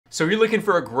So you're looking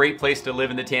for a great place to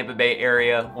live in the Tampa Bay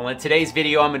area? Well, in today's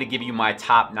video, I'm gonna give you my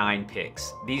top 9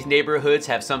 picks. These neighborhoods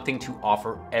have something to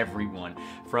offer everyone,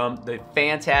 from the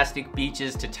fantastic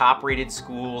beaches to top-rated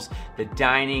schools, the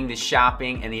dining, the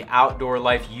shopping, and the outdoor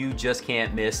life you just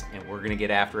can't miss, and we're gonna get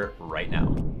after it right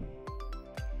now.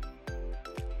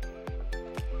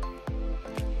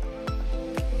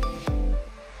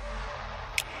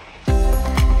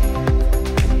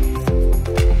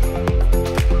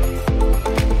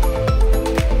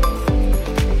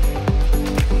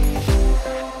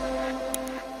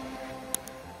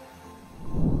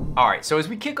 All right, so as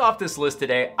we kick off this list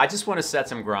today, I just want to set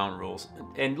some ground rules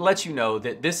and let you know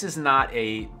that this is not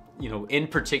a, in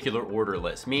particular order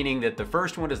list, meaning that the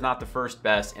first one is not the first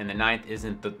best and the 9th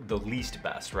isn't the least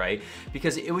best, right?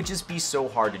 Because it would just be so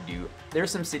hard to do. There's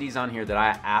some cities on here that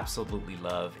I absolutely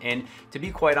love, and to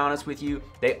be quite honest with you,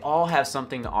 they all have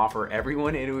something to offer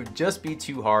everyone, and it would just be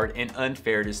too hard and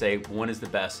unfair to say one is the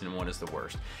best and one is the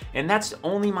worst. And that's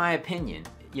only my opinion.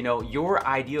 Your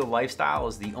ideal lifestyle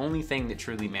is the only thing that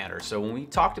truly matters. So when we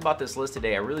talked about this list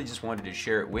today, I really just wanted to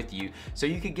share it with you so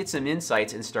you could get some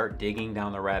insights and start digging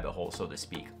down the rabbit hole, so to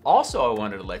speak. Also, I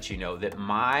wanted to let you know that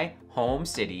my home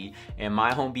city and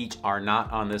my home beach are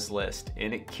not on this list,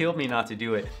 and it killed me not to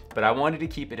do it, but I wanted to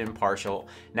keep it impartial.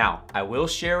 Now, I will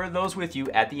share those with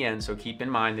you at the end, so keep in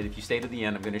mind that if you stay to the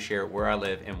end, I'm gonna share where I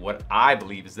live and what I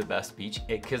believe is the best beach,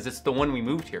 because it's the one we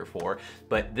moved here for,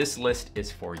 but this list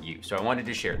is for you. So I wanted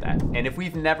to share that. And if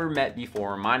we've never met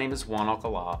before, my name is Juan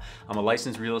Alcala. I'm a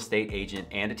licensed real estate agent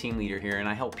and a team leader here, and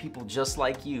I help people just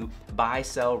like you buy,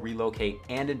 sell, relocate,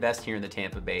 and invest here in the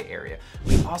Tampa Bay area.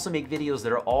 We also make videos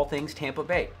that are all things Tampa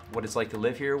Bay, what it's like to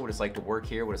live here, what it's like to work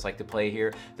here, what it's like to play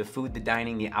here, the food, the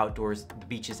dining, the outdoors, the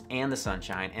beaches, and the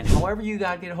sunshine. And however you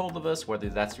gotta get a hold of us, whether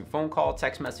that's through phone call,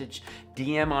 text message,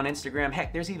 DM on Instagram,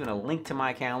 heck, there's even a link to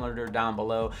my calendar down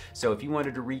below. So if you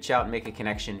wanted to reach out and make a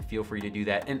connection, feel free to do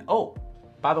that. And oh,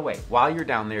 by the way, while you're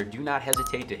down there, do not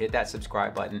hesitate to hit that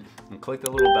subscribe button and click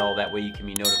the little bell. That way you can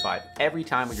be notified every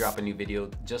time we drop a new video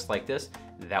just like this.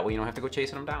 That way you don't have to go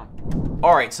chasing them down.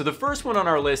 All right, so the first one on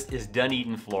our list is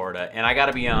Dunedin, Florida. And I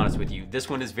gotta be honest with you, this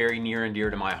one is very near and dear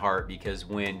to my heart, because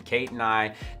when Kate and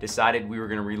I decided we were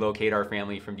gonna relocate our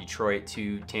family from Detroit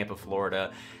to Tampa,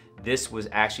 Florida, this was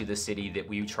actually the city that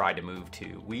we tried to move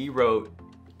to. We wrote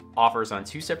offers on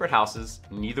 2 separate houses.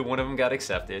 Neither one of them got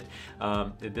accepted.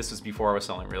 This was before I was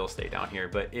selling real estate down here,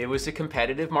 but it was a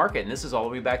competitive market, and this is all the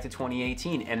way back to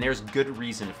 2018, and there's good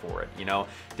reason for it.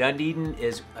 Dunedin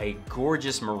is a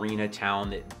gorgeous marina town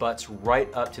that butts right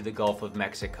up to the Gulf of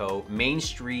Mexico. Main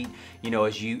Street,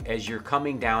 as you're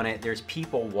coming down it, there's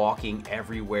people walking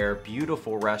everywhere,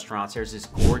 beautiful restaurants. There's this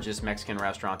gorgeous Mexican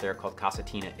restaurant there called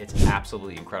Casatina. It's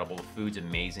absolutely incredible. The food's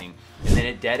amazing. And then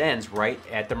it dead ends right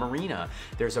at the marina.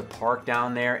 There's a park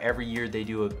down there. Every year they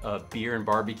do a beer and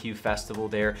barbecue festival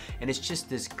there, and it's just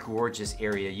this gorgeous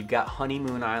area. You've got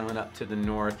Honeymoon Island up to the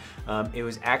north. It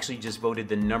was actually just voted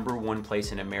the #1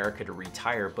 place in America to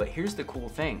retire. But here's the cool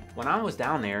thing. When I was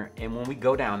down there, and when we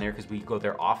go down there, because we go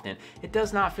there often, it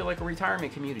does not feel like a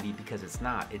retirement community, because it's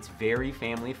not. It's very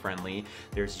family friendly.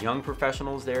 There's young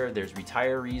professionals there. There's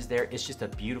retirees there. It's just a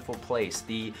beautiful place.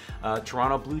 The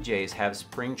Toronto Blue Jays have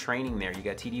spring training there. You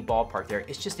got TD Ballpark there.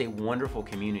 It's just a wonderful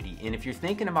community. And if you're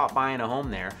thinking about buying a home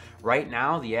there, right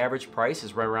now the average price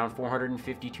is right around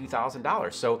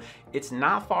 $452,000. So it's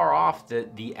not far off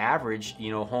the average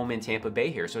home in Tampa Bay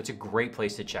here. So it's a great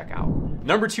place to check out.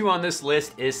 Number 2 on this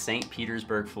list is St.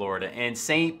 Petersburg, Florida. And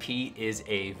St. Pete is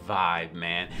a vibe,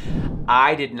 man.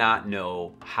 I did not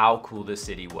know how cool this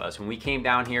city was. When we came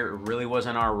down here, it really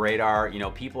wasn't on our radar.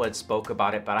 People had spoke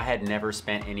about it, but I had never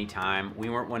spent any time. We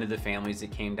weren't one of the families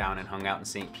that came down and hung out in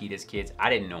St. Pete as kids. I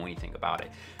didn't know anything about it.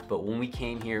 But when we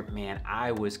came here, man,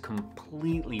 I was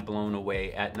completely blown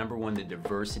away at #1, the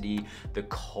diversity, the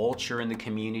culture in the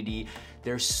community.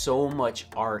 There's so much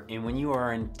art. And when you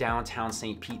are in downtown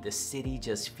St. Pete, the city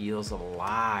just feels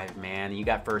alive, man. You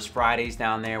got First Fridays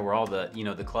down there where all the,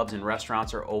 the clubs and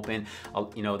restaurants are open.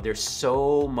 There's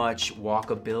so much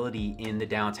walkability in the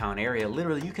downtown area.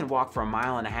 Literally, you can walk for 1.5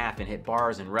 miles and hit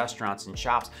bars and restaurants and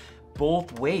shops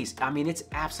both ways. I mean, it's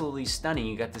absolutely stunning.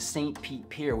 You got the St. Pete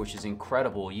Pier, which is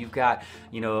incredible. You've got,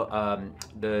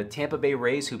 the Tampa Bay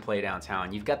Rays who play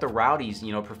downtown. You've got the Rowdies,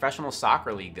 professional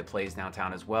soccer league that plays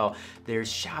downtown as well.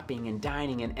 There's shopping and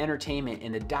dining and entertainment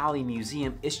in the Dolly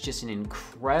Museum. It's just an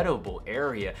incredible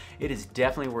area. It is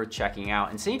definitely worth checking out.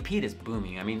 And St. Pete is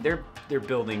booming. I mean, they're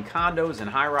building condos and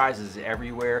high rises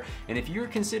everywhere. And if you're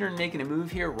considering making a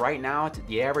move here right now,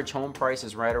 the average home price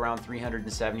is right around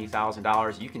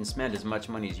 $370,000. You can spend spend as much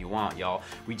money as you want, y'all.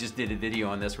 We just did a video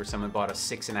on this where someone bought a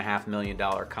 $6.5 million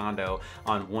condo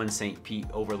on One St. Pete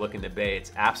overlooking the bay.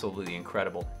 It's absolutely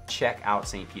incredible. Check out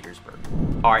St. Petersburg.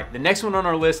 All right, the next one on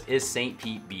our list is St.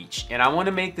 Pete Beach, and I want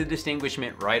to make the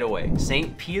distinguishment right away.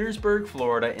 St. Petersburg,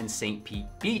 Florida and St. Pete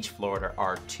Beach, Florida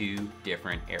are two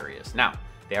different areas. Now,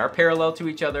 they are parallel to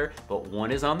each other, but one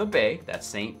is on the bay, that's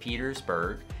St.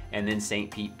 Petersburg, and then St.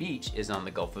 Pete Beach is on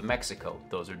the Gulf of Mexico.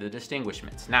 Those are the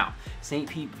distinguishments. Now, St.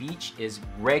 Pete Beach is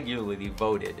regularly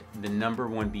voted the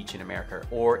 #1 beach in America,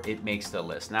 or it makes the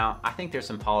list. Now, I think there's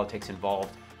some politics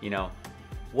involved, you know.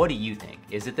 What do you think?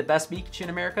 Is it the best beach in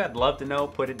America? I'd love to know,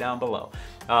 put it down below.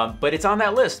 But it's on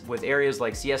that list with areas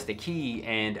like Siesta Key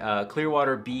and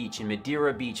Clearwater Beach and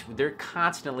Madeira Beach. They're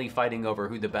constantly fighting over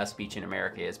who the best beach in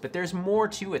America is, but there's more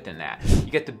to it than that. You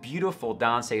get the beautiful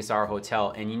Don Cesar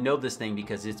Hotel, and you know this thing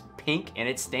because it's pink and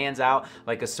it stands out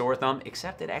like a sore thumb,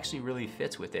 except it actually really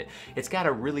fits with it. It's got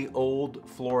a really old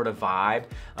Florida vibe,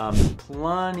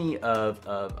 plenty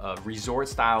of resort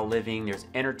style living. There's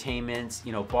entertainments,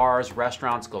 you know, bars,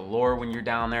 restaurants galore when you're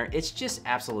down there. It's just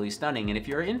absolutely stunning. And if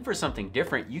you're in for something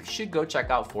different, you should go check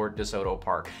out Fort DeSoto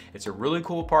Park. It's a really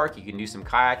cool park. You can do some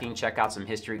kayaking, check out some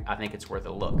history. I think it's worth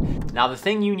a look. Now, the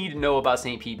thing you need to know about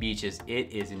St. Pete Beach is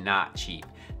it is not cheap.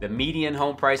 The median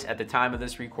home price at the time of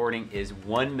this recording is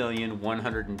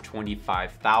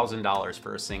 $1,125,000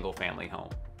 for a single family home.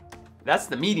 That's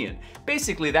the median.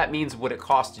 Basically, that means what it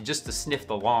costs just to sniff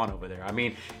the lawn over there. I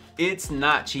mean, it's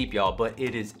not cheap, y'all, but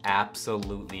it is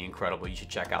absolutely incredible. You should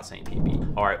check out St. Pete Beach.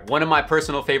 All right, one of my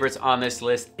personal favorites on this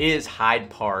list is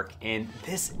Hyde Park. And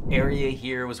this area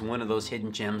here was one of those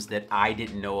hidden gems that I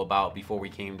didn't know about before we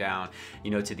came down,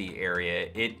 you know, to the area.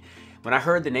 When I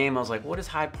heard the name, I was like, what is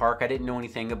Hyde Park? I didn't know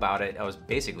anything about it. I was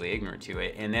basically ignorant to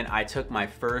it. And then I took my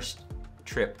first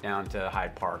trip down to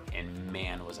Hyde Park, and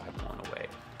man, was I blown away.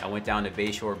 I went down to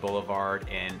Bayshore Boulevard,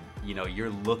 and you know, you're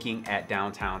looking at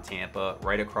downtown Tampa,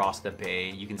 right across the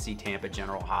bay. You can see Tampa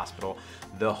General Hospital.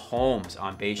 The homes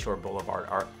on Bayshore Boulevard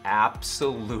are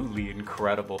absolutely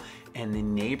incredible. And the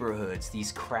neighborhoods,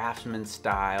 these craftsman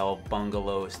style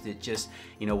bungalows that just,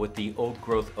 you know, with the old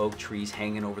growth oak trees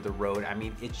hanging over the road. I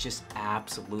mean, it's just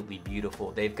absolutely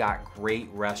beautiful. They've got great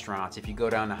restaurants. If you go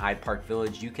down to Hyde Park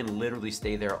Village, you can literally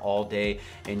stay there all day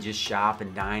and just shop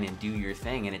and dine and do your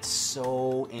thing. And it's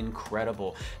so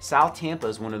incredible. South Tampa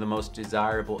is one of the most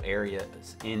desirable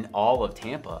areas in all of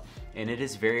Tampa. And it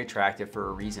is very attractive for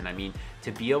a reason. I mean,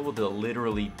 to be able to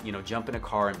literally, you know, jump in a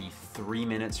car and be 3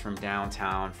 minutes from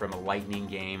downtown, from a Lightning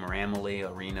game or Amalie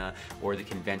Arena or the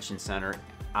convention center,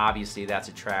 obviously that's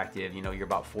attractive. You know, you're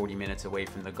about 40 minutes away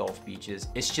from the Gulf beaches.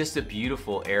 It's just a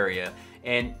beautiful area.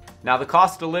 And now the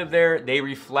cost to live there, they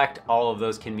reflect all of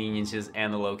those conveniences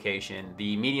and the location.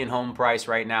 The median home price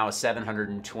right now is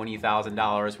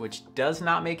 $720,000, which does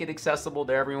not make it accessible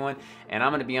to everyone. And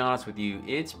I'm gonna be honest with you,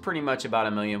 it's pretty much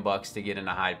about $1 million to get into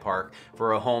Hyde Park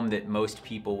for a home that most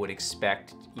people would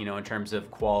expect, you know, in terms of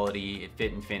quality,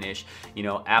 fit and finish. You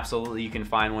know, absolutely you can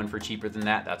find one for cheaper than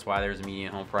that. That's why there's a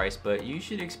median home price, but you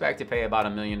should expect to pay about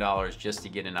 $1 million just to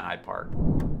get into Hyde Park.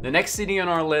 The next city on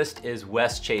our list is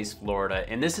West Chase, Florida,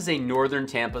 and this is a northern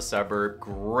Tampa suburb.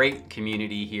 Great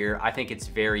community here. I think it's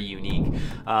very unique.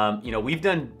 You know, we've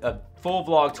done a full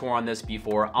vlog tour on this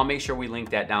before. I'll make sure we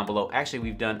link that down below. Actually,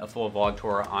 we've done a full vlog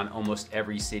tour on almost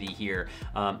every city here.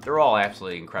 They're all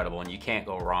absolutely incredible and you can't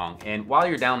go wrong. And while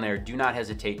you're down there, do not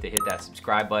hesitate to hit that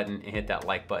subscribe button and hit that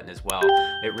like button as well.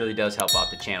 It really does help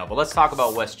out the channel. But let's talk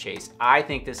about West Chase. I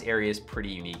think this area is pretty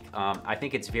unique. I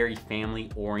think it's very family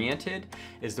oriented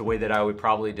is the way that I would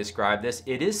probably describe this.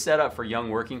 It is set up for young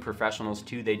working professionals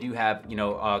too. They do have, you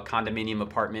know, a condominium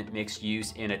apartment mixed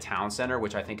use in a town center,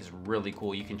 which I think is really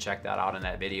cool. You can check that out in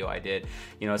that video I did.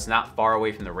 You know, it's not far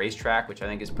away from the racetrack, which I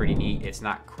think is pretty neat. It's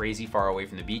not crazy far away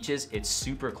from the beaches. It's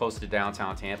super close to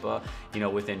downtown Tampa, you know,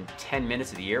 within 10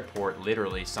 minutes of the airport,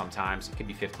 literally sometimes. It could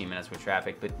be 15 minutes with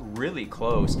traffic, but really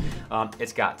close.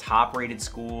 It's got top rated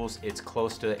schools. It's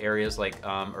close to areas like,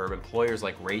 or employers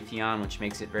like Raytheon, which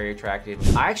makes it very attractive.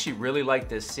 I actually really like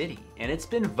this city, and it's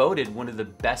been voted one of the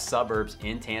best suburbs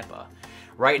in Tampa.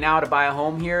 Right now, to buy a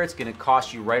home here, it's gonna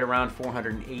cost you right around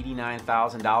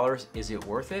 $489,000. Is it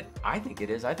worth it? I think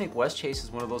it is. I think West Chase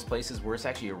is one of those places where it's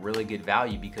actually a really good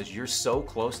value because you're so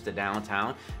close to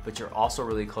downtown, but you're also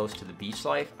really close to the beach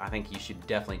life. I think you should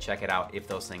definitely check it out if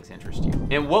those things interest you.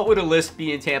 And what would a list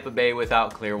be in Tampa Bay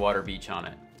without Clearwater Beach on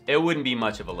it? It wouldn't be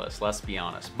much of a list, let's be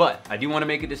honest. But I do want to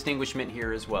make a distinguishment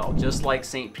here as well. Just like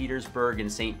St. Petersburg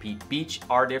and St. Pete Beach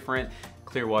are different,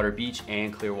 Clearwater Beach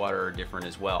and Clearwater are different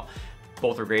as well.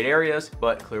 Both are great areas,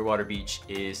 but Clearwater Beach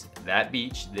is that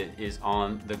beach that is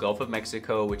on the Gulf of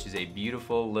Mexico, which is a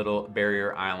beautiful little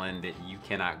barrier island that you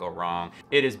cannot go wrong.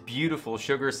 It is beautiful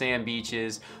sugar sand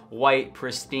beaches, white,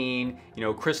 pristine, you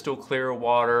know, crystal clear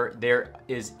water. There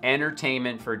is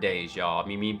entertainment for days, y'all. I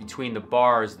mean, between the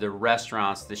bars, the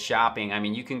restaurants, the shopping, I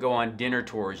mean, you can go on dinner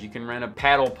tours, you can rent a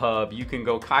paddle pub, you can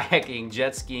go kayaking,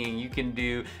 jet skiing, you can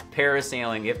do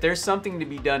parasailing. If there's something to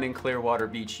be done in Clearwater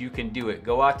Beach, you can do it.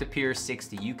 Go out to Pier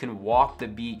 60, you can walk the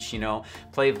beach, you know,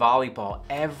 play volleyball.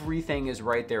 Everything is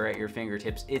right there at your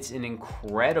fingertips. It's an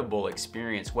incredible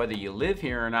experience. Whether you live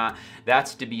here or not,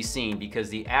 that's to be seen, because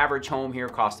the average home here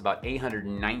costs about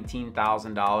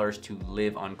 $819,000 to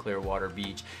live on Clearwater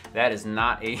Beach. That is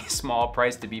not a small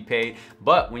price to be paid,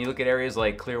 but when you look at areas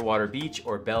like Clearwater Beach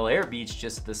or Bel Air Beach,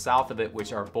 just to the south of it,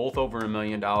 which are both over $1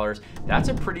 million, that's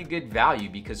a pretty good value,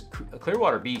 because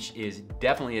Clearwater Beach is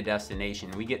definitely a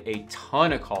destination. We get a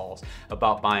ton of calls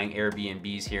about buying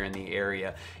Airbnbs here in the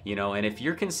area, you know, and if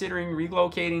you're considering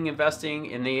relocating, investing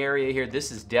in the area here,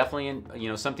 this is definitely, you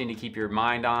know, something to keep your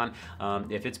mind on.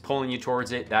 If it's pulling you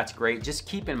towards it, that's great. Just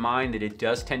keep in mind that it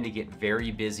does tend to get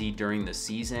very busy during the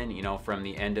season, you know, from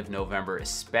the end of November,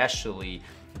 especially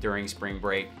during spring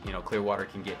break. You know, Clearwater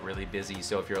can get really busy.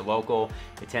 So if you're local,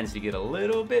 it tends to get a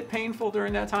little bit painful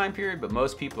during that time period, but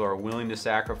most people are willing to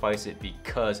sacrifice it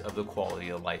because of the quality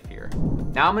of life here.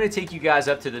 Now I'm gonna take you guys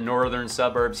up to the northern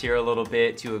suburbs here a little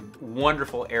bit, to a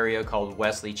wonderful area called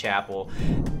Wesley Chapel.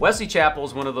 Wesley Chapel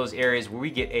is one of those areas where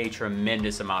we get a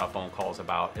tremendous amount of phone calls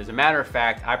about. As a matter of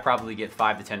fact, I probably get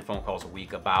 5 to 10 phone calls a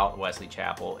week about Wesley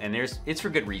Chapel, and it's for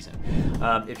good reason.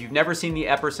 If you've never seen the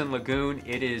Epperson Lagoon,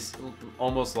 it is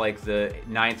almost like the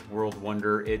 9th world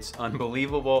wonder. It's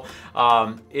unbelievable.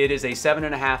 It is a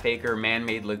 7.5 acre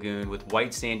man-made lagoon with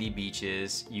white sandy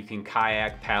beaches. You can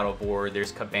kayak, paddleboard,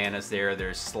 there's cabanas there,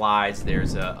 there's slides,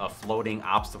 there's a floating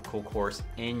obstacle course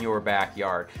in your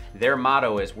backyard. Their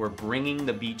motto is, we're bringing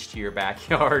the beach to your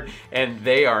backyard, and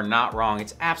they are not wrong.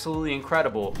 It's absolutely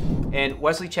incredible. And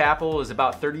Wesley Chapel is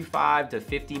about 35 to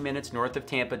 50 minutes north of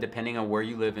Tampa, depending on where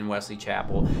you live in Wesley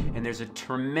Chapel. And there's a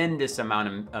tremendous amount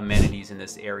of amenities in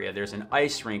this area. There's an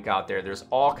ice rink out there. There's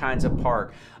all kinds of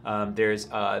park. There's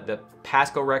the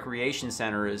Pasco Recreation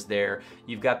Center is there.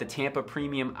 You've got the Tampa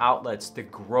Premium Outlets, the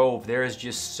Grove. There is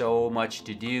just so much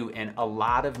to do, and a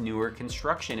lot of newer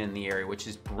construction in the area, which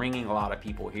is bringing a lot of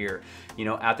people here. You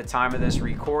know, at the time of this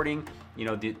recording, you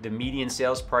know, the median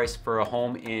sales price for a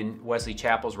home in Wesley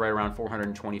Chapel is right around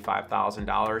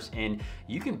 $425,000, and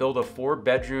you can build a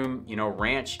 4-bedroom, you know,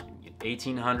 ranch,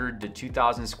 1,800 to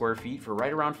 2,000 square feet for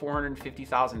right around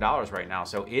 $450,000 right now.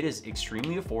 So it is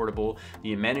extremely affordable.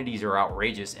 The amenities are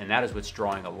outrageous, and that is what's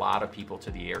drawing a lot of people to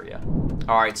the area.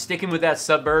 All right, sticking with that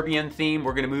suburban theme,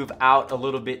 we're gonna move out a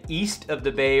little bit east of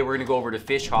the bay. We're gonna go over to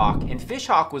Fishhawk, and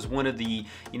Fishhawk was one of the,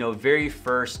 you know, very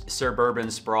first suburban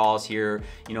sprawls here,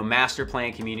 you know, master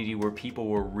plan community where people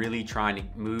were really trying to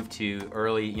move to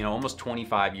early, you know, almost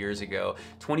 25 years ago.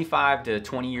 25 to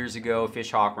 20 years ago,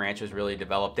 Fishhawk Ranch was really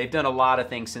developed. They've done a lot of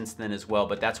things since then as well,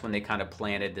 but that's when they kind of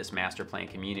planted this master plan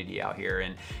community out here,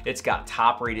 and it's got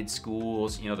top rated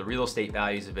schools. You know, the real estate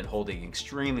values have been holding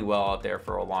extremely well out there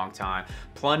for a long time.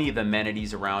 Plenty of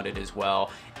amenities around it as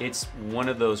well. It's one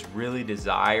of those really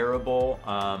desirable,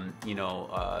 you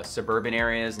know, suburban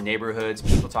areas, neighborhoods.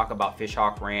 People talk about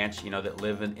Fishhawk Ranch, you know, that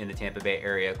live in the Tampa Bay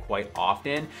area quite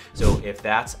often. So if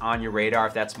that's on your radar,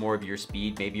 if that's more of your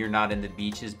speed, maybe you're not in the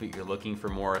beaches, but you're looking for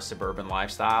more a suburban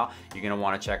lifestyle, you're gonna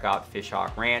wanna check out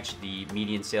Fishhawk Ranch. The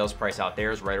median sales price out there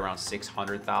is right around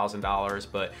 $600,000,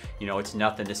 but you know, it's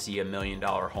nothing to see $1 million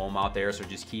home out there, so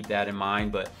just keep that in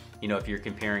mind. But you know, if you're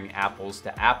comparing apples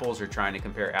to apples or trying to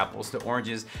compare apples to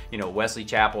oranges, you know, Wesley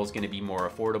Chapel is going to be more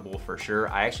affordable for sure.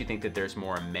 I actually think that there's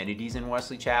more amenities in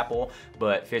Wesley Chapel,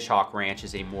 but Fishhawk Ranch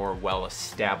is a more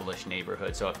well-established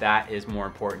neighborhood. So if that is more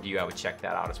important to you, I would check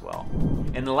that out as well.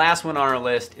 And the last one on our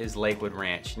list is Lakewood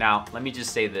Ranch. Now, let me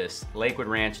just say this. Lakewood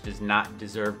Ranch does not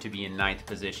deserve to be in 9th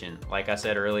position. Like I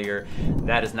said earlier,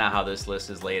 that is not how this list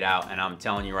is laid out. And I'm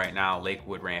telling you right now,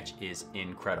 Lakewood Ranch is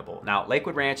incredible. Now,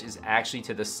 Lakewood Ranch is actually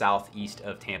to the southeast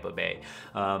of Tampa Bay.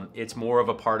 It's more of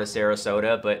a part of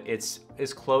Sarasota, but it's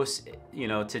as close, you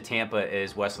know, to Tampa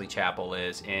as Wesley Chapel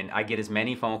is. And I get as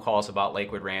many phone calls about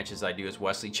Lakewood Ranch as I do as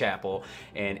Wesley Chapel.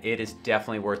 And it is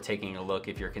definitely worth taking a look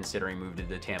if you're considering moving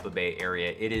to the Tampa Bay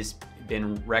area. It has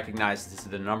been recognized as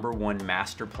the #1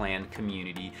 master plan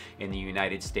community in the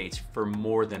United States for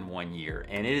more than 1 year.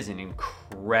 And it is an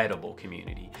incredible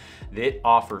community that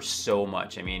offers so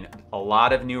much. I mean, a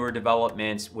lot of newer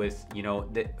developments with, you know,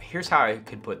 here's how I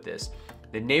could put this.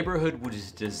 The neighborhood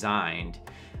was designed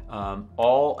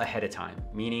all ahead of time,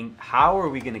 meaning how are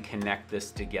we going to connect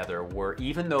this together where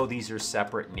even though these are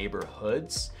separate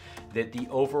neighborhoods, that the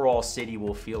overall city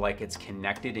will feel like it's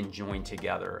connected and joined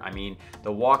together. I mean,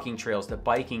 the walking trails, the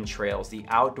biking trails, the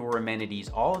outdoor amenities,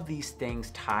 all of these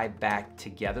things tie back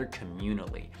together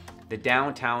communally. The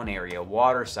downtown area,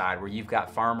 Waterside, where you've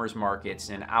got farmers markets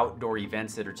and outdoor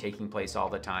events that are taking place all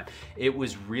the time. It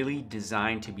was really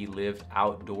designed to be lived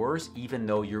outdoors, even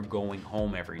though you're going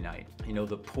home every night. You know,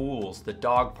 the pools, the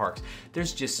dog parks,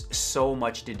 there's just so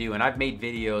much to do. And I've made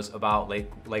videos about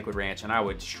Lakewood Ranch, and I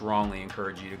would strongly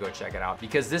encourage you to go check it out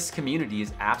because this community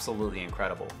is absolutely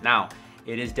incredible. Now,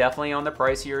 it is definitely on the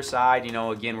pricier side. You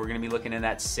know, again, we're gonna be looking in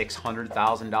that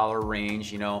 $600,000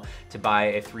 range, you know, to buy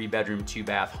a 3-bedroom,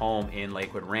 2-bath home in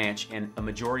Lakewood Ranch. And a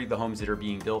majority of the homes that are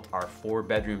being built are 4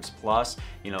 bedrooms plus,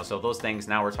 you know, so those things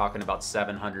now we're talking about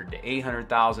 $700,000 to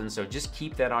 $800,000. So just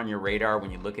keep that on your radar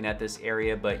when you're looking at this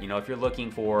area. But, you know, if you're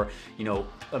looking for, you know,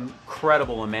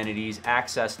 incredible amenities,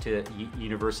 access to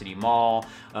University Mall,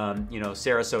 you know,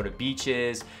 Sarasota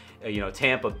beaches, you know,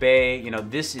 Tampa Bay, you know,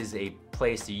 this is a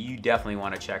place that you definitely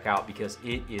want to check out because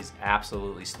it is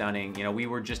absolutely stunning. You know, we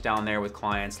were just down there with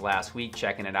clients last week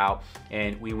checking it out,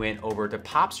 and we went over to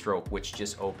Popstroke, which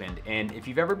just opened. And if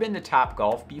you've ever been to Top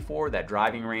Golf before, that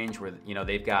driving range where, you know,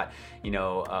 they've got, you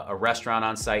know, a restaurant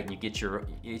on site and you get your,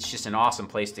 it's just an awesome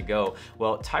place to go.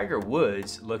 Well, Tiger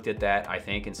Woods looked at that, I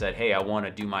think, and said, hey, I want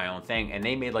to do my own thing. And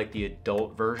they made like the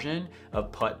adult version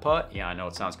of putt-putt. Yeah, I know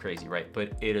it sounds crazy, right?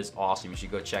 But it is awesome. You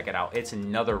should go check it out. It's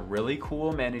another really cool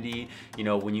amenity. You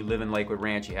know, when you live in Lakewood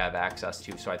Ranch, you have access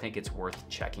to, so I think it's worth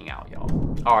checking out,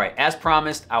 y'all. All right, as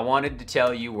promised, I wanted to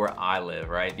tell you where I live,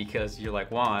 right? Because you're like,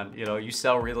 Juan, you know, you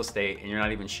sell real estate and you're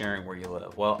not even sharing where you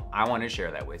live. Well, I want to share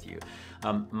that with you.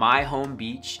 My home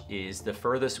beach is the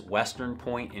furthest western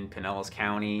point in Pinellas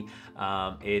County.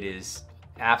 It is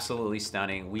absolutely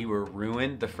stunning. We were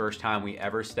ruined the first time we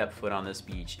ever stepped foot on this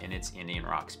beach, and it's Indian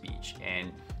Rocks Beach,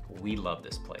 and we love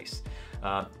this place.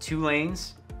 2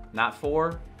 lanes, not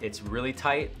 4. It's really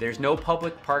tight. There's no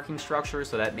public parking structure,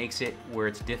 so that makes it where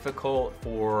it's difficult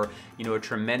for, you know, a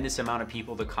tremendous amount of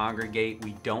people to congregate.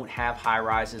 We don't have high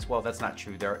rises. Well, that's not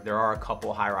true. There are a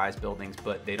couple high rise buildings,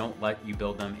 but they don't let you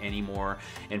build them anymore.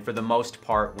 And for the most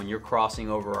part, when you're crossing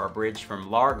over our bridge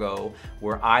from Largo,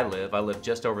 where I live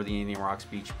just over the Indian Rocks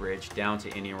Beach Bridge down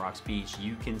to Indian Rocks Beach,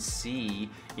 you can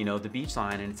see, you know, the beach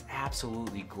line, and it's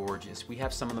absolutely gorgeous. We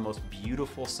have some of the most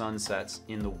beautiful sunsets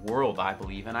in the world, I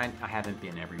believe, and I haven't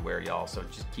been everywhere, y'all, so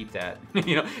just keep that,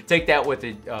 you know, take that with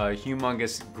a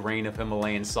humongous grain of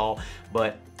Himalayan salt,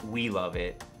 but we love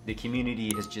it. The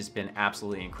community has just been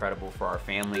absolutely incredible for our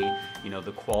family. You know,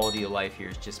 the quality of life here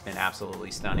has just been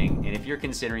absolutely stunning. And if you're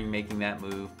considering making that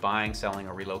move, buying, selling,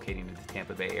 or relocating to the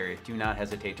Tampa Bay area, do not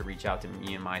hesitate to reach out to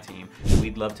me and my team.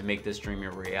 We'd love to make this dream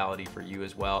a reality for you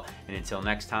as well. And until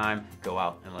next time, go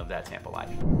out and live that Tampa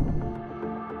life.